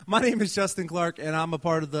My name is Justin Clark, and I'm a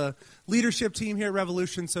part of the leadership team here at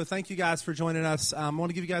Revolution, so thank you guys for joining us. I want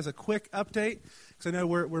to give you guys a quick update, because I know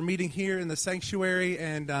we're meeting here in the sanctuary,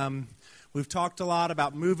 and we've talked a lot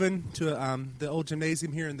about moving to the old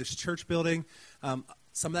gymnasium here in this church building.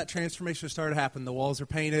 Some of that transformation started to happen. The walls are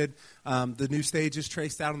painted. The new stage is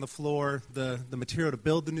traced out on the floor. The material to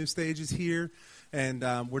build the new stage is here. And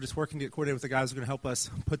we're just working to get coordinated with the guys who are going to help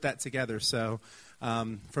us put that together. So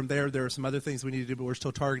from there are some other things we need to do, but we're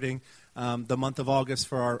still targeting the month of August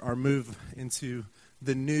for our move into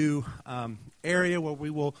the new area where we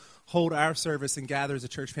will hold our service and gather as a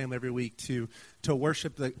church family every week to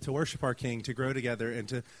worship our King, to grow together,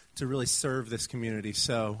 and to really serve this community.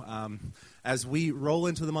 So as we roll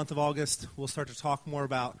into the month of August, we'll start to talk more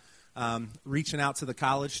about reaching out to the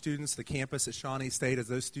college students, the campus at Shawnee State, as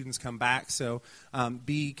those students come back. So have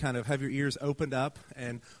your ears opened up,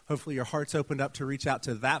 and hopefully your hearts opened up to reach out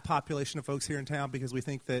to that population of folks here in town, because we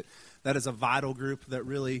think that is a vital group that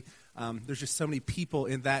really, there's just so many people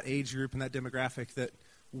in that age group and that demographic that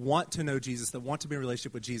want to know Jesus, that want to be in a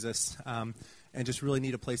relationship with Jesus, and just really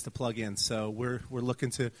need a place to plug in. So we're looking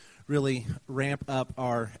to really ramp up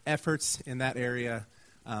our efforts in that area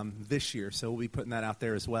this year, so we'll be putting that out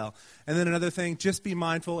there as well. And then another thing, just be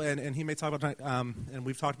mindful, and he may talk about, and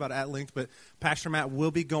we've talked about it at length, but Pastor Matt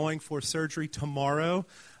will be going for surgery tomorrow.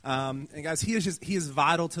 And guys, he is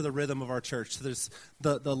vital to the rhythm of our church. So there's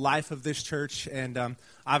the life of this church, and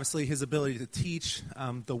obviously his ability to teach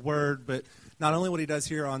the word, but not only what he does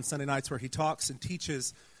here on Sunday nights where he talks and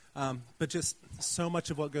teaches, but just so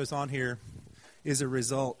much of what goes on here is a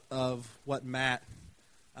result of what Matt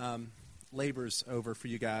labors over for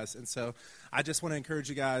you guys. And so I just want to encourage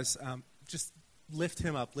you guys, just lift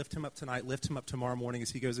him up tonight, lift him up tomorrow morning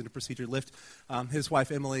as he goes into procedure, lift his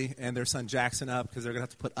wife Emily and their son Jackson up, because they're going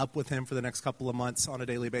to have to put up with him for the next couple of months on a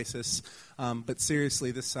daily basis. But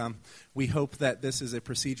seriously, we hope that this is a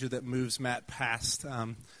procedure that moves Matt past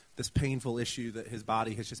this painful issue that his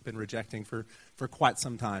body has just been rejecting for quite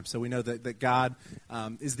some time. So we know that God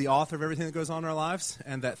is the author of everything that goes on in our lives,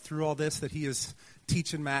 and that through all this that he is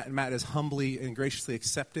teaching Matt, and Matt is humbly and graciously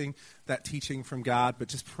accepting that teaching from God. But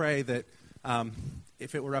just pray that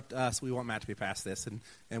if it were up to us, we want Matt to be past this,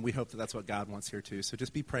 and we hope that that's what God wants here too. So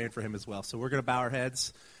just be praying for him as well. So we're going to bow our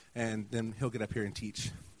heads, and then he'll get up here and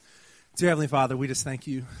teach. Dear Heavenly Father, we just thank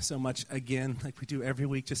you so much again, like we do every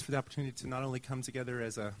week, just for the opportunity to not only come together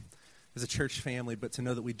as a church family, but to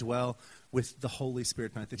know that we dwell with the Holy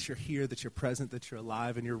Spirit tonight, that you're here, that you're present, that you're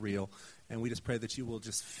alive, and you're real. And we just pray that you will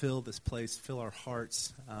just fill this place, fill our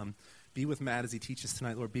hearts. Be with Matt as he teaches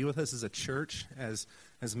tonight, Lord. Be with us as a church, as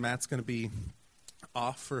Matt's going to be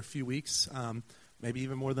off for a few weeks, maybe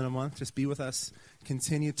even more than a month. Just be with us.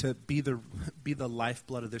 Continue to be the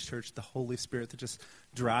lifeblood of this church, the Holy Spirit that just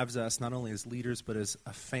drives us, not only as leaders, but as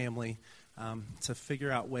a family, to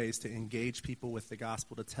figure out ways to engage people with the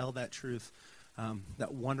gospel, to tell that truth,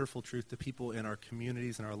 that wonderful truth to people in our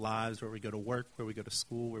communities, in our lives, where we go to work, where we go to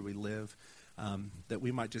school, where we live, that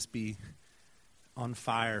we might just be on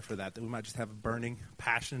fire for that we might just have a burning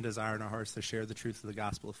passion and desire in our hearts to share the truth of the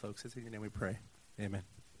gospel with folks. It's in your name we pray. Amen.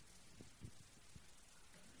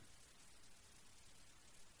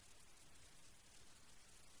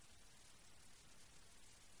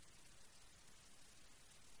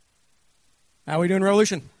 How are we doing,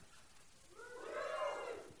 Revolution?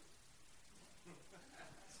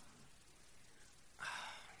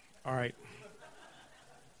 All right.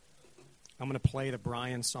 I'm going to play the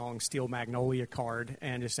Brian song Steel Magnolia card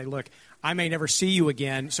and just say, look, I may never see you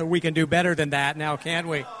again, so we can do better than that now, can't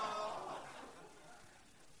we?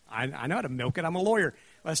 I know how to milk it. I'm a lawyer.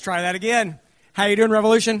 Let's try that again. How you doing,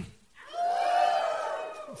 Revolution?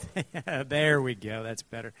 There we go. That's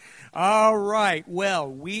better. All right. Well,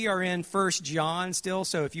 we are in 1 John still,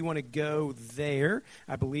 so if you want to go there,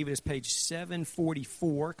 I believe it is page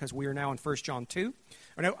 744, because we are now in 1 John 2.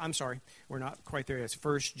 Or no, I'm sorry. We're not quite there. It is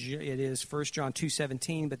 1 John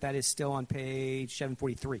 2:17, but that is still on page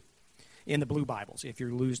 743 in the blue Bibles, if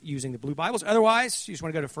you're using the blue Bibles. Otherwise, you just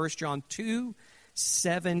want to go to 1 John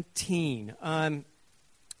 2:17.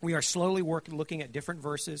 We are slowly looking at different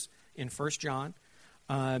verses in 1 John.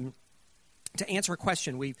 To answer a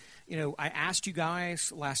question, I asked you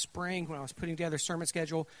guys last spring when I was putting together a sermon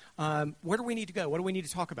schedule, where do we need to go? What do we need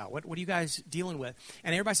to talk about? What are you guys dealing with?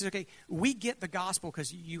 And everybody says, okay, we get the gospel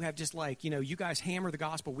because you have just you guys hammer the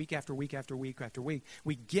gospel week after week after week after week.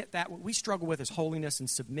 We get that. What we struggle with is holiness and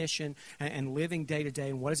submission and living day to day.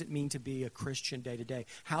 And what does it mean to be a Christian day to day?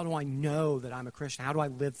 How do I know that I'm a Christian? How do I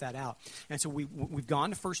live that out? And so we've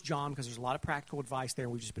gone to 1 John because there's a lot of practical advice there.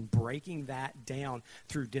 And we've just been breaking that down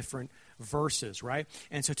through different verses, right?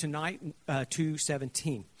 And so tonight,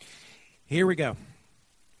 2:17. Here we go.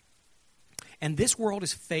 And this world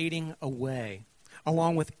is fading away,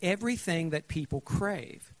 along with everything that people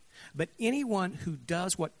crave. But anyone who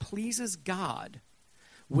does what pleases God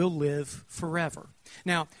will live forever.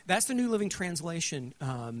 Now, that's the New Living Translation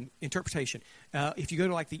interpretation. If you go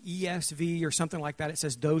to like the ESV or something like that, it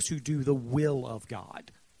says those who do the will of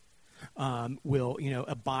God will,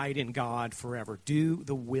 abide in God forever. Do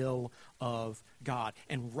the will of God.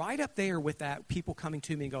 And right up there with that, people coming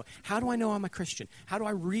to me and go, how do I know I'm a Christian? How do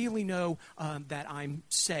I really know that I'm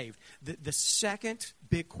saved? The second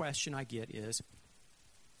big question I get is,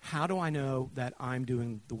 how do I know that I'm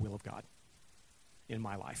doing the will of God in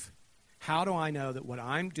my life? How do I know that what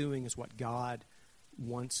I'm doing is what God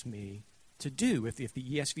wants me to do? If the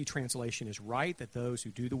ESV translation is right, that those who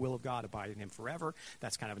do the will of God abide in him forever,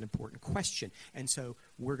 that's kind of an important question. And so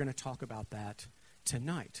we're going to talk about that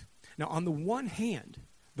tonight. Now, on the one hand,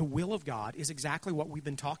 the will of God is exactly what we've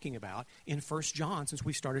been talking about in 1 John since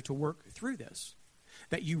we started to work through this.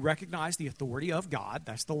 That you recognize the authority of God,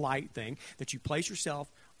 that's the light thing, that you place yourself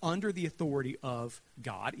under the authority of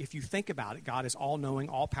God. If you think about it, God is all-knowing,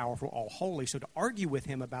 all-powerful, all-holy, so to argue with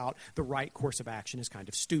him about the right course of action is kind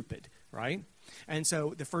of stupid, right? And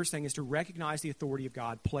so the first thing is to recognize the authority of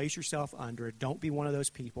God, place yourself under it. Don't be one of those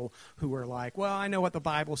people who are like, well, I know what the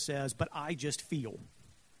Bible says, but I just feel,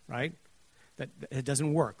 right? That it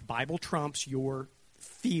doesn't work. Bible trumps your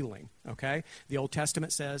feeling, okay? The Old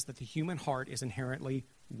Testament says that the human heart is inherently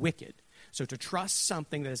wicked. So to trust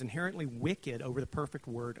something that is inherently wicked over the perfect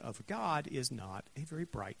word of God is not a very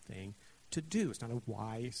bright thing to do. It's not a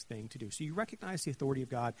wise thing to do. So you recognize the authority of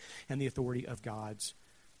God and the authority of God's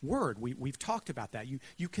word. We've talked about that.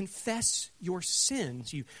 You confess your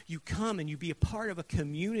sins. You come and you be a part of a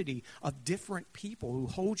community of different people who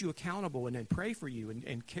hold you accountable and then pray for you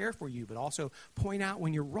and care for you, but also point out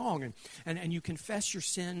when you're wrong. And you confess your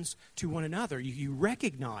sins to one another. You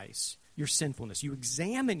recognize your sinfulness. You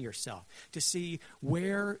examine yourself to see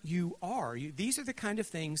where you are. These are the kind of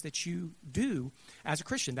things that you do as a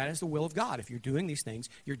Christian. That is the will of God. If you're doing these things,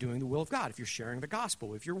 you're doing the will of God. If you're sharing the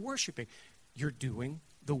gospel, if you're worshiping, you're doing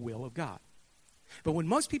the will of God. But when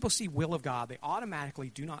most people see will of God, they automatically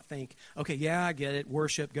do not think, okay, yeah, I get it,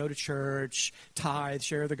 worship, go to church, tithe,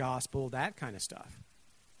 share the gospel, that kind of stuff.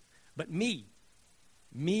 But me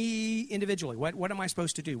individually, what am I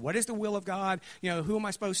supposed to do? What is the will of God? Who am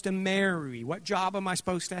I supposed to marry? What job am I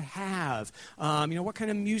supposed to have? What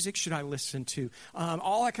kind of music should I listen to?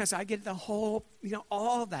 All that kind of stuff. I get the whole,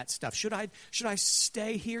 all of that stuff. Should I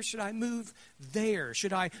stay here? Should I move there?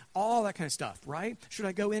 All that kind of stuff, right? Should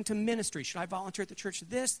I go into ministry? Should I volunteer at the church?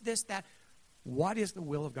 This, that. What is the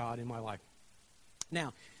will of God in my life?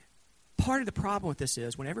 Now, part of the problem with this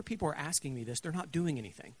is whenever people are asking me this, they're not doing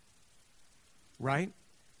anything, right?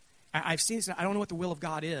 I've seen this. I don't know what the will of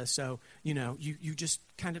God is, so, you just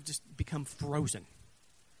kind of just become frozen.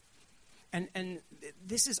 And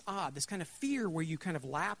this is odd, this kind of fear where you kind of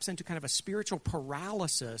lapse into kind of a spiritual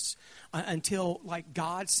paralysis until, like,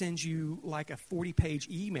 God sends you, like, a 40-page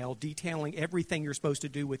email detailing everything you're supposed to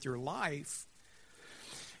do with your life.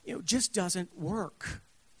 Just doesn't work.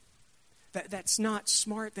 That's not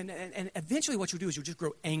smart. And eventually what you'll do is you'll just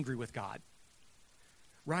grow angry with God.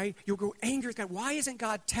 Right? You'll grow angry with God. Why isn't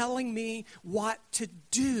God telling me what to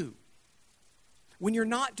do? When you're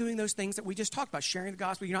not doing those things that we just talked about, sharing the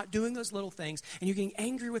gospel, you're not doing those little things, and you're getting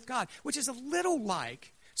angry with God, which is a little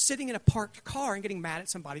like sitting in a parked car and getting mad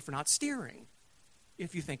at somebody for not steering,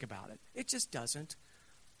 if you think about it. It just doesn't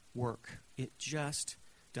work. It just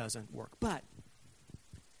doesn't work. But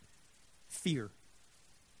fear.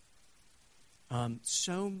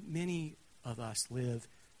 So many of us live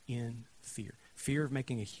in fear. Fear of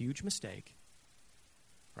making a huge mistake,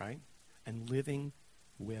 right? And living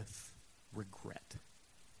with regret.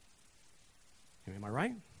 Am I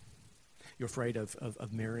right? You're afraid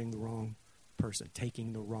of marrying the wrong person,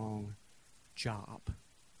 taking the wrong job,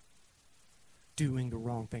 doing the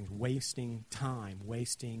wrong things, wasting time,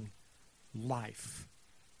 wasting life.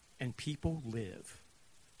 And people live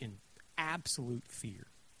in absolute fear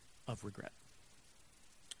of regret.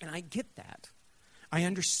 And I get that. I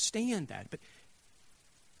understand that. But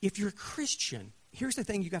if you're a Christian, here's the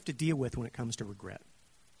thing you have to deal with when it comes to regret.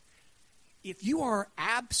 If you are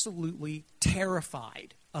absolutely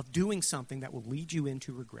terrified of doing something that will lead you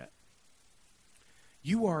into regret,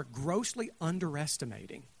 you are grossly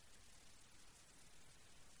underestimating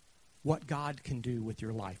what God can do with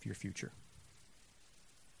your life, your future.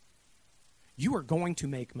 You are going to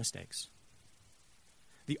make mistakes.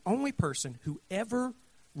 The only person who ever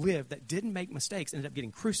lived that didn't make mistakes ended up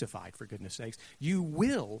getting crucified, for goodness sakes. You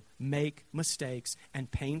will make mistakes, and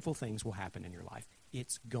painful things will happen in your life.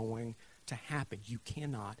 It's going to happen. You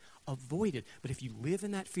cannot avoid it. But if you live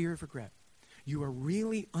in that fear of regret, you are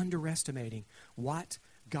really underestimating what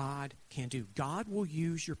God can do. God will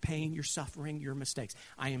use your pain, your suffering, your mistakes.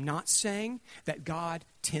 I am not saying that God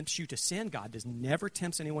tempts you to sin. God does never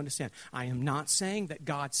tempt anyone to sin. I am not saying that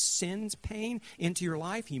God sends pain into your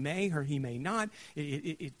life. He may or he may not.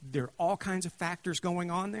 There are all kinds of factors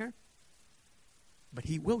going on there. But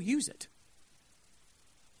he will use it.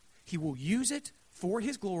 He will use it for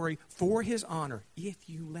his glory, for his honor, if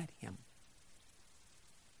you let him.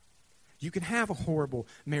 You can have a horrible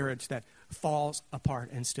marriage that falls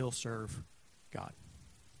apart and still serve God.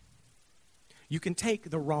 You can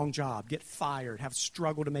take the wrong job, get fired, have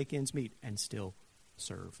struggle to make ends meet, and still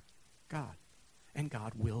serve God. And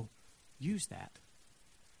God will use that.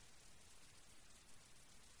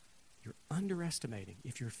 You're underestimating.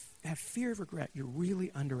 If you have fear of regret, you're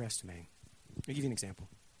really underestimating. I'll give you an example.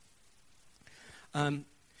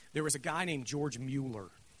 There was a guy named George Mueller.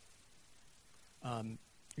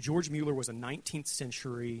 George Mueller was a 19th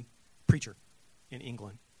century preacher in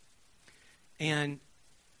England. And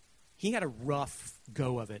he had a rough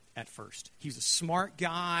go of it at first. He was a smart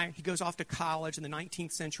guy. He goes off to college. In the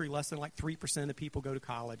 19th century, less than like 3% of the people go to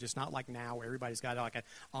college. It's not like now where everybody's got like an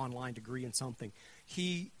online degree in something.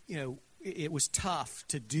 It was tough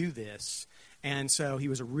to do this. And so he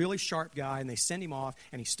was a really sharp guy, and they send him off,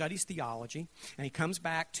 and he studies theology, and he comes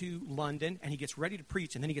back to London, and he gets ready to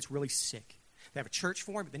preach, and then he gets really sick. They have a church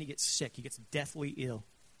for him, but then he gets sick. He gets deathly ill.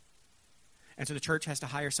 And so the church has to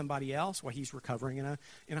hire somebody else while he's recovering in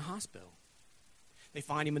a hospital. They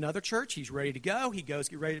find him another church. He's ready to go. He goes,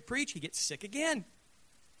 get ready to preach. He gets sick again.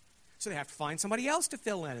 So they have to find somebody else to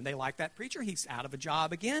fill in, and they like that preacher. He's out of a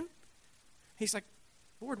job again. He's like,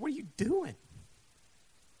 Lord, what are you doing?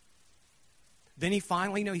 Then he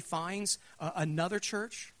finally, he finds another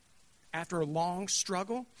church after a long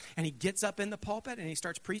struggle, and he gets up in the pulpit and he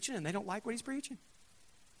starts preaching, and they don't like what he's preaching.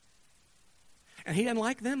 And he doesn't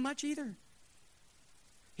like them much either.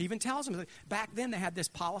 He even tells them, back then they had this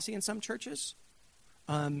policy in some churches.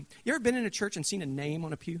 You ever been in a church and seen a name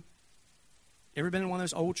on a pew? Ever been in one of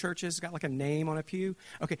those old churches, got like a name on a pew?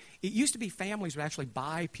 Okay, it used to be families would actually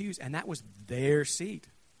buy pews, and that was their seat.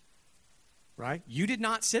 Right? You did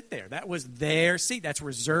not sit there. That was their seat. That's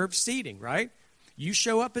reserved seating, right? You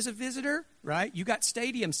show up as a visitor, right? You got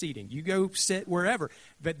stadium seating. You go sit wherever.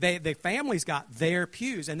 But the families got their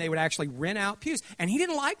pews, and they would actually rent out pews. And he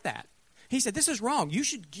didn't like that. He said, this is wrong. You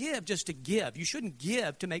should give just to give. You shouldn't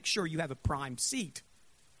give to make sure you have a prime seat.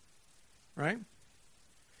 Right?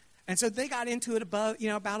 And so they got into it about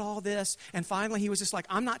all this. And finally, he was just like,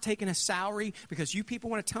 I'm not taking a salary because you people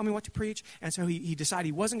want to tell me what to preach. And so he decided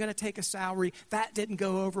he wasn't going to take a salary. That didn't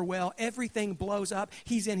go over well. Everything blows up.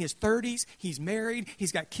 He's in his 30s. He's married.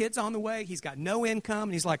 He's got kids on the way. He's got no income.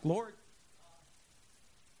 And he's like, Lord,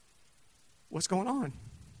 what's going on?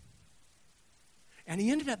 And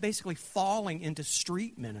he ended up basically falling into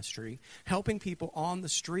street ministry, helping people on the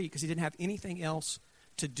street because he didn't have anything else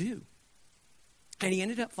to do. And he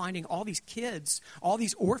ended up finding all these kids, all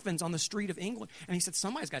these orphans on the street of England. And he said,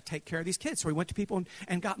 somebody's got to take care of these kids. So he went to people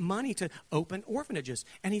and got money to open orphanages.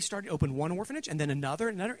 And he started to open one orphanage and then another.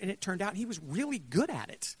 And it turned out he was really good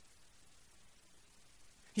at it.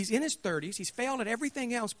 He's in his 30s. He's failed at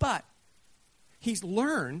everything else. But he's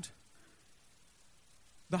learned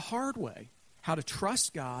the hard way how to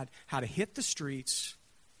trust God, how to hit the streets,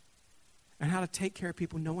 and how to take care of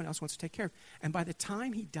people no one else wants to take care of. And by the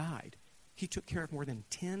time he died, he took care of more than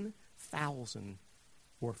 10,000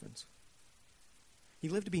 orphans. He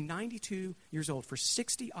lived to be 92 years old. For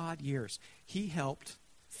 60-odd years, he helped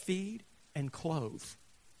feed and clothe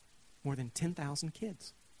more than 10,000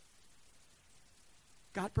 kids.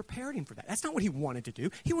 God prepared him for that. That's not what he wanted to do.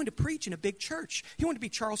 He wanted to preach in a big church. He wanted to be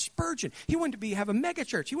Charles Spurgeon. He wanted to have a mega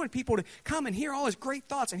church. He wanted people to come and hear all his great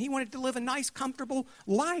thoughts, and he wanted to live a nice, comfortable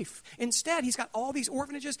life. Instead, he's got all these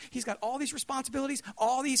orphanages. He's got all these responsibilities,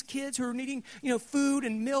 all these kids who are needing, food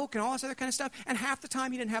and milk and all this other kind of stuff. And half the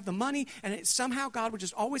time he didn't have the money, and somehow God would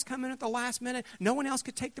just always come in at the last minute. No one else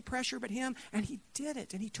could take the pressure but him, and he did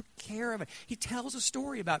it, and he took care of it. He tells a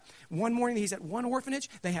story about one morning he's at one orphanage.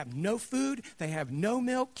 They have no food. They have no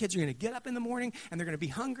milk. Kids are going to get up in the morning and they're going to be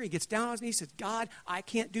hungry. He gets down on his knees and says, God, I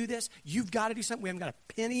can't do this. You've got to do something. We haven't got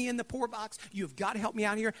a penny in the poor box. You've got to help me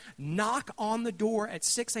out here. Knock on the door at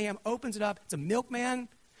 6 a.m., opens it up. It's a milkman.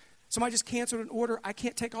 Somebody just canceled an order. I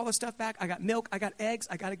can't take all this stuff back. I got milk. I got eggs.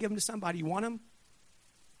 I got to give them to somebody. You want them?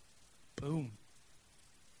 Boom.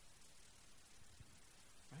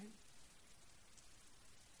 Right?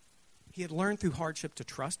 He had learned through hardship to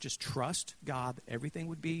trust, just trust God that everything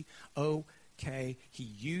would be okay. He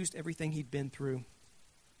used everything he'd been through.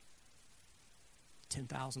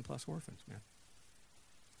 10,000 plus orphans, man.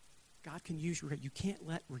 God can use regret. You can't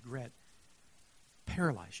let regret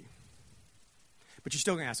paralyze you. But you're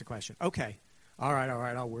still going to ask the question, okay, all right,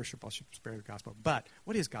 I'll worship, I'll spare the gospel. But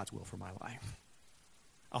what is God's will for my life?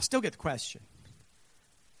 I'll still get the question,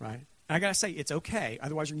 right? And I got to say, it's okay.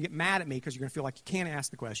 Otherwise, you're going to get mad at me because you're going to feel like you can't ask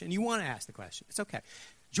the question. And you want to ask the question. It's okay.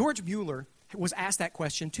 George Mueller was asked that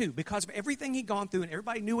question too. Because of everything he'd gone through, and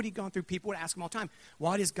everybody knew what he'd gone through, people would ask him all the time,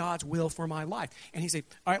 what is God's will for my life? And he'd say,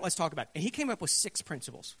 all right, let's talk about it. And he came up with 6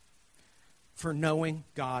 principles for knowing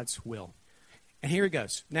God's will. And here he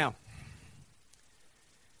goes. Now,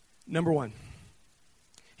 number 1,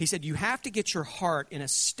 he said, you have to get your heart in a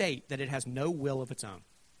state that it has no will of its own.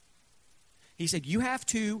 He said, you have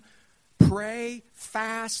to pray,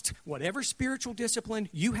 fast, whatever spiritual discipline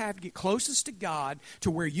you have to get closest to God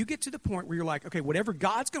to where you get to the point where you're like, okay, whatever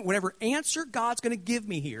answer God's going to give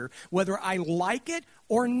me here, whether I like it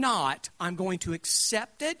or not, I'm going to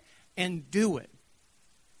accept it and do it.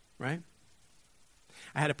 Right?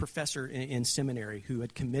 I had a professor in seminary who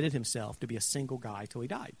had committed himself to be a single guy till he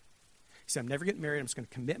died. He said, I'm never getting married. I'm just going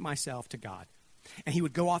to commit myself to God. And he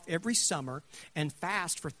would go off every summer and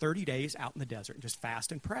fast for 30 days out in the desert and just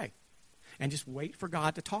fast and pray. And just wait for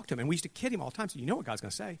God to talk to him. And we used to kid him all the time. So you know what God's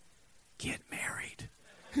going to say? Get married.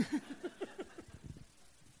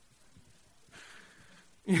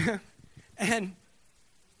 Yeah. And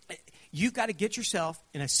you've got to get yourself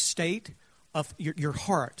in a state of your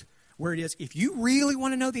heart where it is, if you really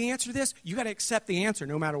want to know the answer to this, you got to accept the answer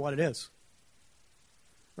no matter what it is.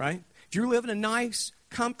 Right? If you're living a nice,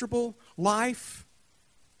 comfortable life,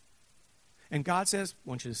 and God says, I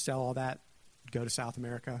want you to sell all that, go to South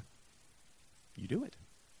America, you do it.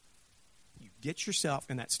 You get yourself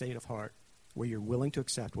in that state of heart where you're willing to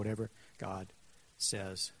accept whatever God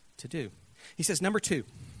says to do. He says, number 2,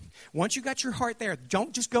 once you got your heart there,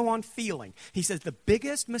 don't just go on feeling. He says the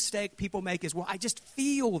biggest mistake people make is, well, I just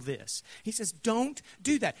feel this. He says, don't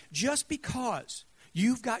do that. Just because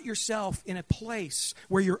you've got yourself in a place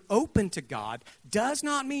where you're open to God does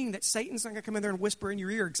not mean that Satan's not going to come in there and whisper in your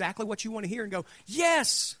ear exactly what you want to hear and go,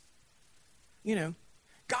 yes,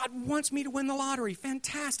 God wants me to win the lottery.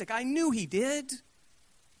 Fantastic. I knew he did.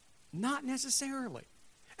 Not necessarily.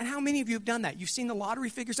 And how many of you have done that? You've seen the lottery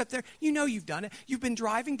figures up there. You know you've done it. You've been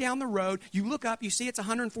driving down the road. You look up. You see it's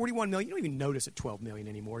 141 million. You don't even notice it 12 million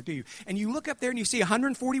anymore, do you? And you look up there and you see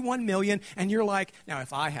 141 million, and you're like, now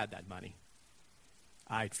if I had that money,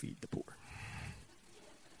 I'd feed the poor.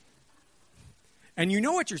 And you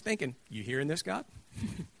know what you're thinking. You hearing this, God?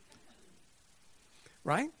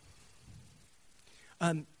 Right?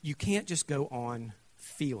 You can't just go on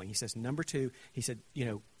feeling. He says, number 2, he said,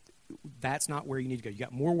 that's not where you need to go. You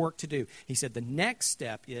got more work to do. He said the next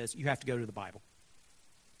step is you have to go to the Bible.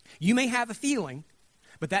 You may have a feeling,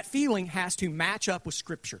 but that feeling has to match up with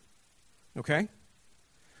Scripture. Okay?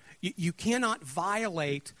 You cannot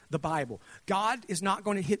violate the Bible. God's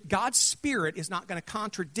Spirit is not going to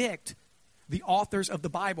contradict the authors of the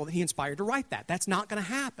Bible that he inspired to write that. That's not going to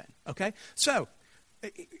happen. Okay? So,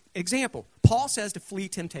 example, Paul says to flee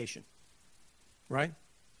temptation. Right?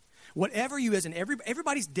 Whatever you is, and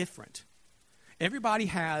everybody's different. Everybody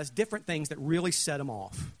has different things that really set them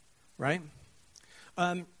off. Right?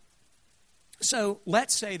 So,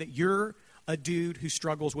 let's say that you're a dude who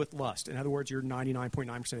struggles with lust. In other words, you're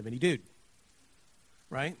 99.9% of any dude.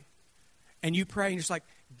 Right? And you pray and you're just like,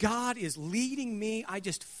 God is leading me. I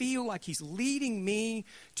just feel like he's leading me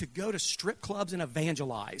to go to strip clubs and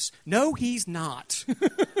evangelize. No, he's not.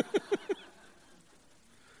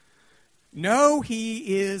 No,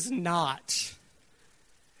 he is not.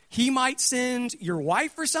 He might send your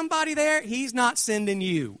wife or somebody there. He's not sending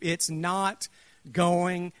you. It's not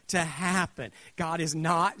going to happen. God is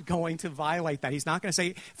not going to violate that. He's not going to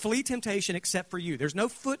say, flee temptation except for you. There's no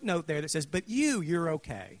footnote there that says, but you're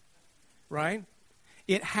okay. Right?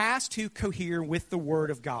 It has to cohere with the Word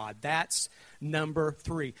of God. That's number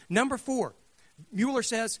 3. Number 4, Mueller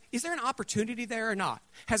says, is there an opportunity there or not?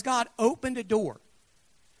 Has God opened a door?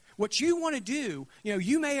 What you want to do,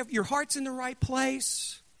 you may have, your heart's in the right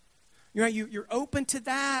place. You're open to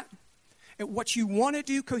that. And what you want to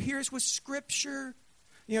do coheres with Scripture.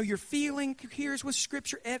 Your feeling coheres with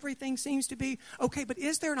Scripture. Everything seems to be okay, but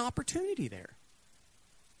is there an opportunity there?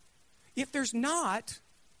 If there's not,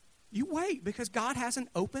 you wait, because God hasn't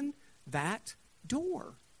opened that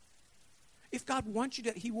door. If God wants you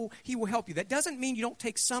to, He will help you. That doesn't mean you don't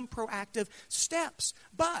take some proactive steps.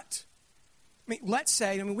 But, let's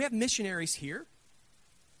say, we have missionaries here,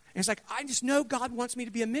 And it's like, I just know God wants me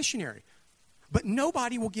to be a missionary. But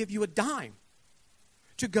nobody will give you a dime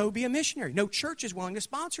to go be a missionary. No church is willing to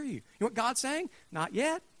sponsor you. You know what God's saying? Not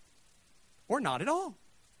yet. Or not at all.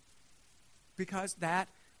 Because that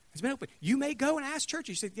has been open. You may go and ask church.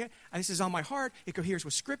 You say, yeah, this is on my heart. It coheres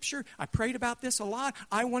with Scripture. I prayed about this a lot.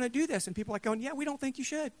 I want to do this. And people are like going, yeah, we don't think you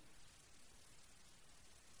should.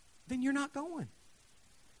 Then you're not going.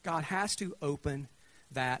 God has to open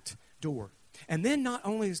that door. And then not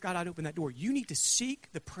only does God open that door, you need to seek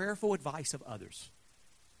the prayerful advice of others.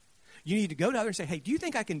 You need to go to others and say, hey, do you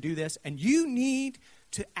think I can do this? And you need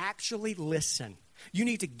to actually listen. You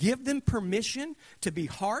need to give them permission to be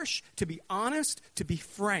harsh, to be honest, to be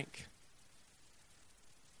frank.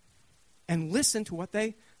 And listen to what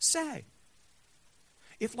they say.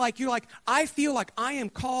 If you're like, I feel like I am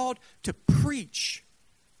called to preach,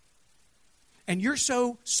 and you're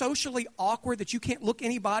so socially awkward that you can't look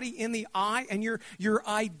anybody in the eye, and your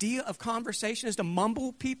idea of conversation is to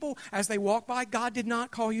mumble people as they walk by, God did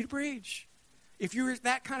not call you to preach. If you're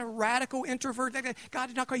that kind of radical introvert, God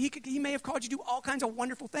did not call you. He may have called you to do all kinds of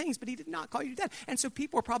wonderful things, but he did not call you to do that. And so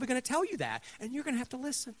people are probably going to tell you that, and you're going to have to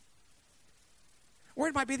listen. Or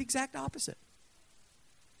it might be the exact opposite.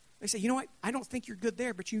 They say, you know what, I don't think you're good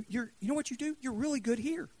there, but you know what you do? You're really good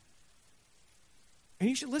here. And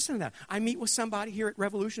you should listen to that. I meet with somebody here at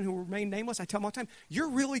Revolution who will remain nameless. I tell them all the time, you're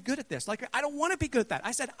really good at this. Like, I don't want to be good at that.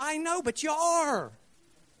 I said, I know, but you are.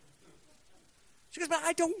 She goes, but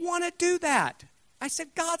I don't want to do that. I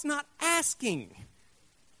said, God's not asking.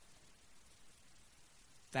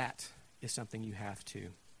 That is something you have to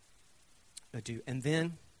do. And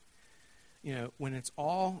then, when it's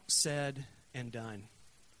all said and done,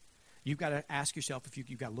 you've got to ask yourself,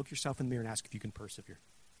 you've got to look yourself in the mirror and ask if you can persevere.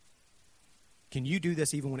 Can you do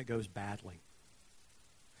this even when it goes badly?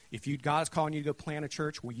 If God is calling you to go plant a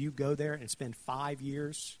church, will you go there and spend 5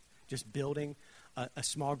 years just building a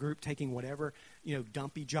small group, taking whatever,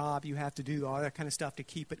 dumpy job you have to do, all that kind of stuff to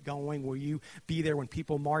keep it going? Will you be there when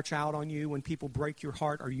people march out on you, when people break your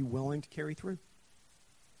heart? Are you willing to carry through?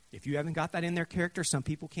 If you haven't got that in their character, some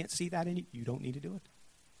people can't see that in you, you don't need to do it.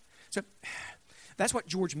 So that's what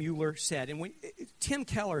George Mueller said. And when Tim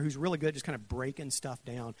Keller, who's really good at just kind of breaking stuff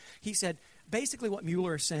down, he said, basically what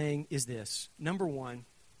Mueller is saying is this. Number one,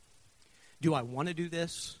 do I want to do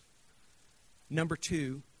this? Number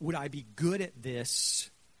two, would I be good at this?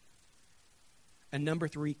 And number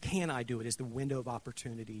three, can I do it? Is the window of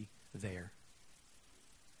opportunity there?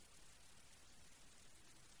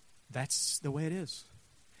 That's the way it is.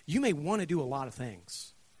 You may want to do a lot of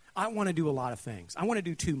things. I want to do a lot of things. I want to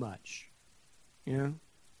do too much. I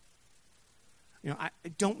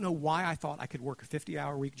don't know why I thought I could work a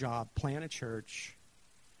 50-hour-week job, plant a church,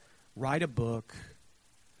 write a book,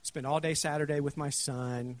 spend all day Saturday with my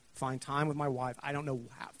son, find time with my wife. I don't know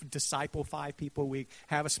how, disciple 5 people a week,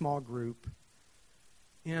 have a small group.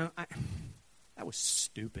 That was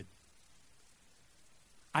stupid.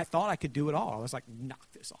 I thought I could do it all. I was like, knock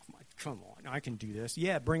this off come on, I can do this.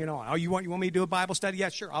 Yeah, bring it on. Oh, you want me to do a Bible study? Yeah,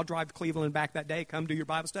 sure. I'll drive to Cleveland and back that day. Come do your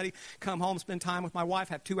Bible study. Come home, spend time with my wife,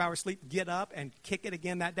 have 2 hours sleep, get up and kick it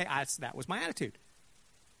again that day. That was my attitude.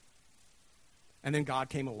 And then God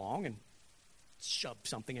came along and shoved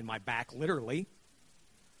something in my back, literally.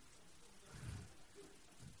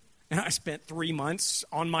 And I spent 3 months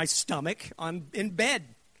on my stomach in bed.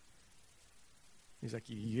 He's like,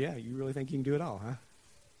 yeah, you really think you can do it all, huh?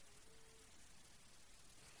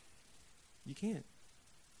 You can't.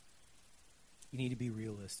 You need to be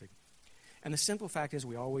realistic. And the simple fact is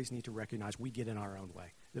we always need to recognize we get in our own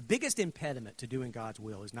way. The biggest impediment to doing God's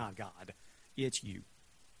will is not God. It's you.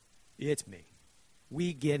 It's me.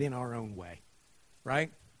 We get in our own way,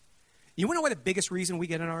 right? You want to know what the biggest reason we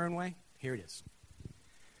get in our own way? Here it is.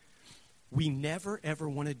 We never, ever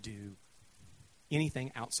want to do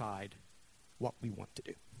anything outside what we want to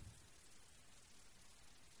do.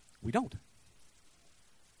 We don't.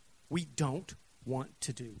 We don't want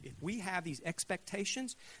to do. If we have these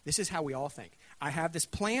expectations, this is how we all think. I have this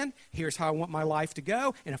plan. Here's how I want my life to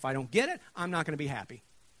go. And if I don't get it, I'm not going to be happy.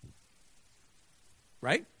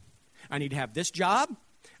 Right? I need to have this job.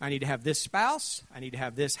 I need to have this spouse. I need to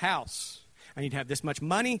have this house. I need to have this much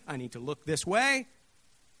money. I need to look this way.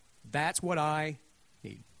 That's what I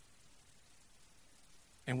need.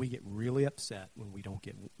 And we get really upset when we don't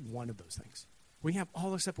get one of those things. We have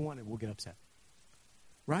all except one and we'll get upset.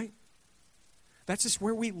 Right? That's just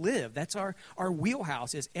where we live. That's our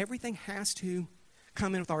wheelhouse is everything has to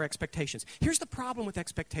come in with our expectations. Here's the problem with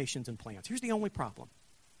expectations and plans. Here's the only problem.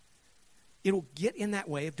 It'll get in that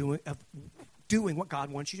way of doing what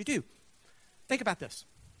God wants you to do. Think about this.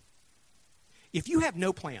 If you have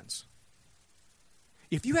no plans,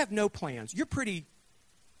 If you have no plans, you're pretty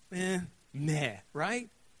meh, right?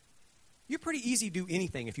 You're pretty easy to do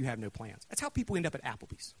anything if you have no plans. That's how people end up at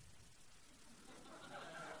Applebee's.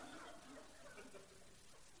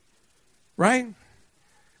 Right?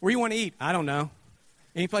 Where you want to eat? I don't know.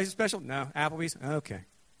 Any place special? No. Applebee's? Okay.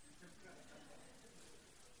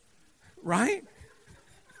 Right?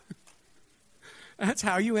 That's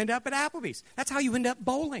how you end up at Applebee's. That's how you end up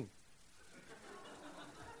bowling.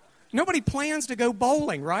 Nobody plans to go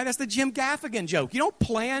bowling, right? That's the Jim Gaffigan joke. You don't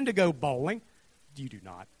plan to go bowling. You do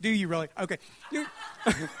not. Do you really? Okay.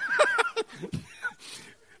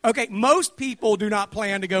 Okay, most people do not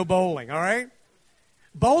plan to go bowling, all right?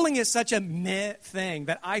 Bowling is such a meh thing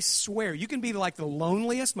that I swear you can be like the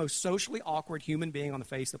loneliest, most socially awkward human being on the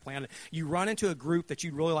face of the planet. You run into a group that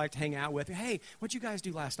you'd really like to hang out with. Hey, what'd you guys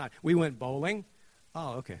do last night? We went bowling.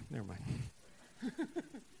 Oh, okay, never mind.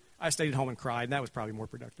 I stayed at home and cried, and that was probably more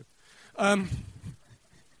productive.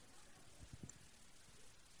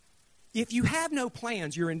 If you have no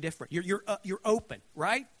plans, you're indifferent. You're open,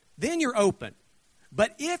 right? Then you're open.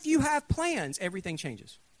 But if you have plans, everything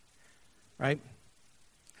changes, right?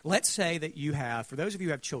 Let's say that you have, for those of you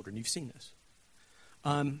who have children, you've seen this.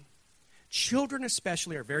 Children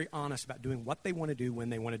especially are very honest about doing what they want to do when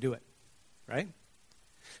they want to do it, right?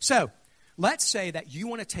 So let's say that you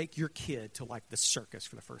want to take your kid to like the circus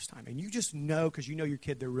for the first time, and you just know, because you know your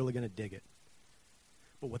kid, they're really going to dig it.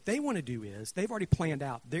 But what they want to do is, they've already planned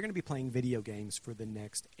out, they're going to be playing video games for the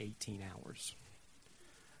next 18 hours,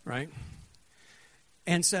 right?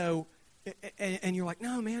 And so, and you're like,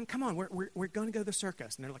 no, man, come on, we're going to go to the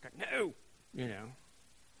circus. And they're like, no, you know.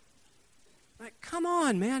 Like, come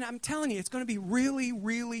on, man, I'm telling you, it's going to be really,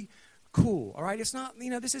 really cool, all right? It's not,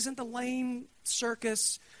 this isn't the lame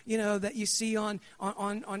circus, that you see on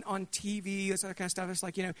TV, that kind of stuff. It's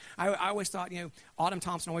like, I always thought, Autumn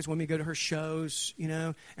Thompson always wanted me to go to her shows,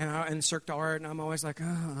 and Cirque d'Art, and I'm always like,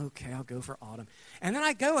 oh, okay, I'll go for Autumn. And then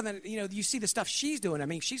I go, and then, you see the stuff she's doing. I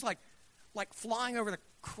mean, she's like flying over the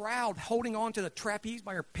crowd, holding on to the trapeze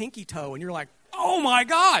by her pinky toe, and you're like, oh my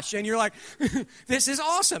gosh, and you're like, this is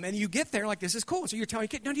awesome. And you get there like, this is cool. So you're telling your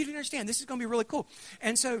kid, no, you don't understand, this is going to be really cool.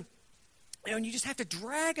 And so, and you just have to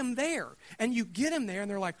drag them there. And you get them there, and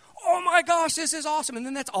they're like, oh my gosh, this is awesome. And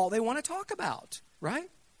then that's all they want to talk about, right?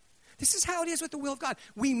 This is how it is with the will of God.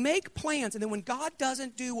 We make plans, and then when God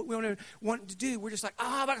doesn't do what we want to do, we're just like,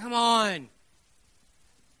 but come on.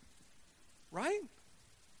 Right?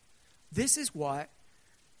 This is what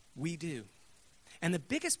we do. And the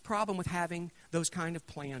biggest problem with having those kind of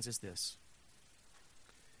plans is this.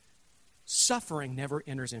 Suffering never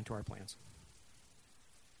enters into our plans.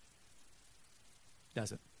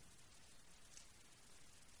 Does it?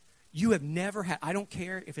 You have never had, I don't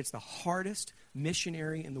care if it's the hardest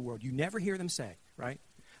missionary in the world, you never hear them say, right?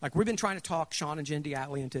 Like, we've been trying to talk Sean and Jen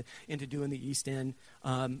Diatley into doing the East End,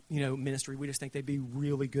 ministry. We just think they'd be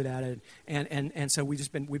really good at it, and so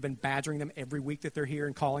we've been badgering them every week that they're here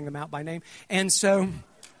and calling them out by name, and so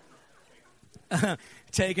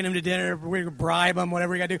taking them to dinner, we bribe them,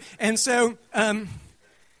 whatever we got to do, and so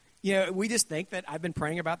we just think that I've been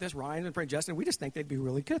praying about this. Ryan's been praying, Justin. We just think they'd be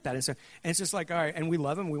really good at that, and so it's just like, all right, and we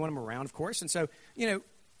love them, we want them around, of course, and so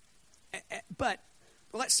but.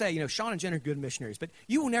 Let's say, Sean and Jen are good missionaries, but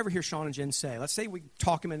you will never hear Sean and Jen say, let's say we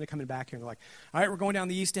talk them into coming back here, and they're like, all right, we're going down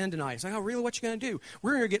the East End tonight. It's like, oh, really, what you going to do?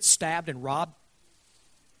 We're going to get stabbed and robbed?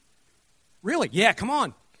 Really? Yeah, come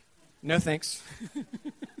on. No, thanks.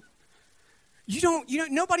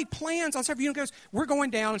 Nobody plans on stuff. Goes, we're going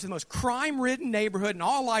down into the most crime-ridden neighborhood. In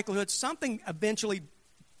all likelihood, something eventually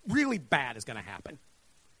really bad is going to happen.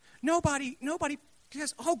 Nobody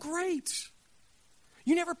says, oh, great.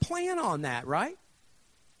 You never plan on that, right?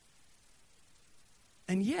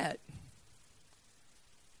 And yet,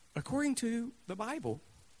 according to the Bible,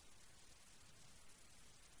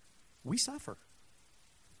 we suffer.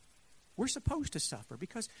 We're supposed to suffer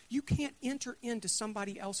because you can't enter into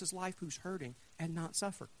somebody else's life who's hurting and not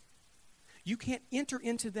suffer. You can't enter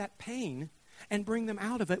into that pain and bring them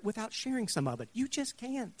out of it without sharing some of it. You just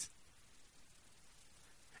can't.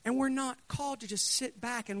 And we're not called to just sit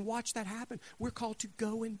back and watch that happen. We're called to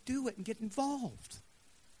go and do it and get involved.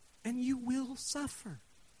 And you will suffer.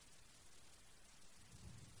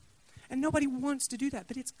 And nobody wants to do that,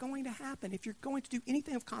 but it's going to happen. If you're going to do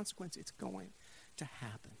anything of consequence, it's going to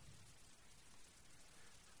happen.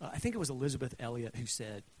 I think it was Elizabeth Elliot who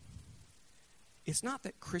said, it's not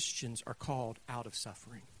that Christians are called out of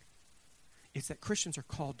suffering. It's that Christians are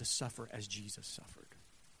called to suffer as Jesus suffered.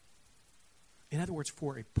 In other words,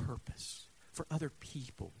 for a purpose, for other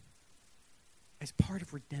people, as part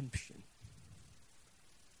of redemption.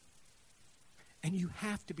 And you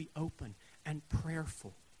have to be open and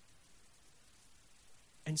prayerful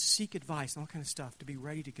and seek advice and all kind of stuff to be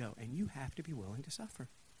ready to go. And you have to be willing to suffer.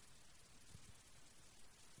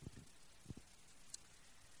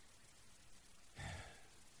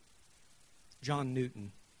 John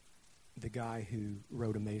Newton, the guy who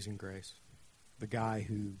wrote Amazing Grace, the guy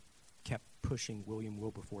who kept pushing William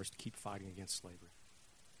Wilberforce to keep fighting against slavery.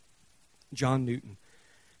 John Newton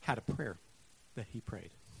had a prayer that he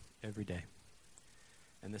prayed every day.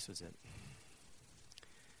 And this was it.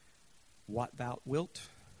 What thou wilt,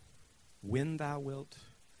 when thou wilt,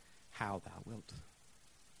 how thou wilt.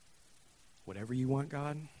 Whatever you want,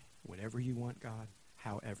 God, whatever you want, God,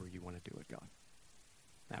 however you want to do it, God.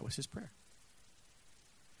 That was his prayer.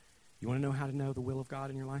 You want to know how to know the will of God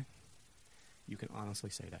in your life? You can honestly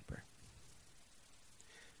say that prayer.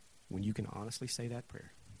 When you can honestly say that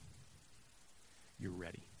prayer, you're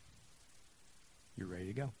ready. You're ready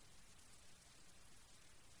to go.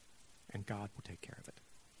 And God will take care of it.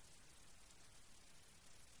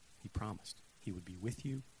 He promised he would be with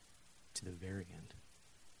you to the very end.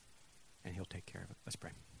 And he'll take care of it. Let's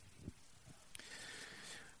pray.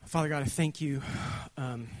 Father God, I thank you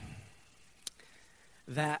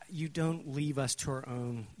that you don't leave us to our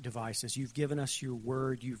own devices. You've given us your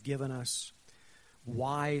word. You've given us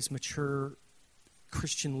wise, mature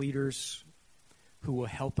Christian leaders who will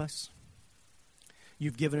help us.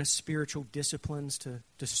 You've given us spiritual disciplines to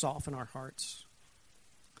soften our hearts.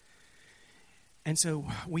 And so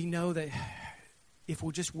we know that if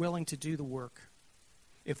we're just willing to do the work,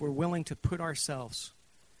 if we're willing to put ourselves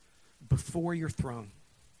before your throne,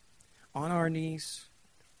 on our knees,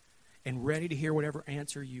 and ready to hear whatever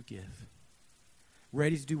answer you give,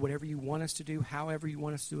 ready to do whatever you want us to do, however you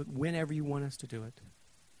want us to do it, whenever you want us to do it,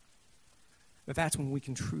 that's when we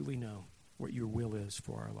can truly know what your will is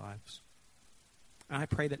for our lives. And I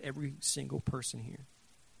pray that every single person here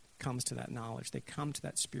comes to that knowledge. They come to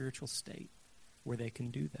that spiritual state where they can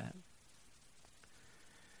do that.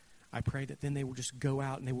 I pray that then they will just go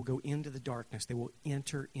out and they will go into the darkness. They will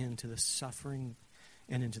enter into the suffering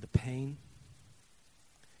and into the pain.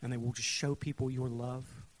 And they will just show people your love.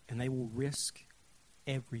 And they will risk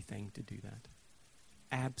everything to do that.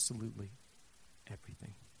 Absolutely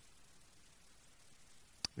everything.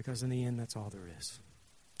 Because in the end, that's all there is.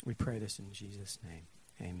 We pray this in Jesus' name.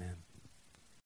 Amen.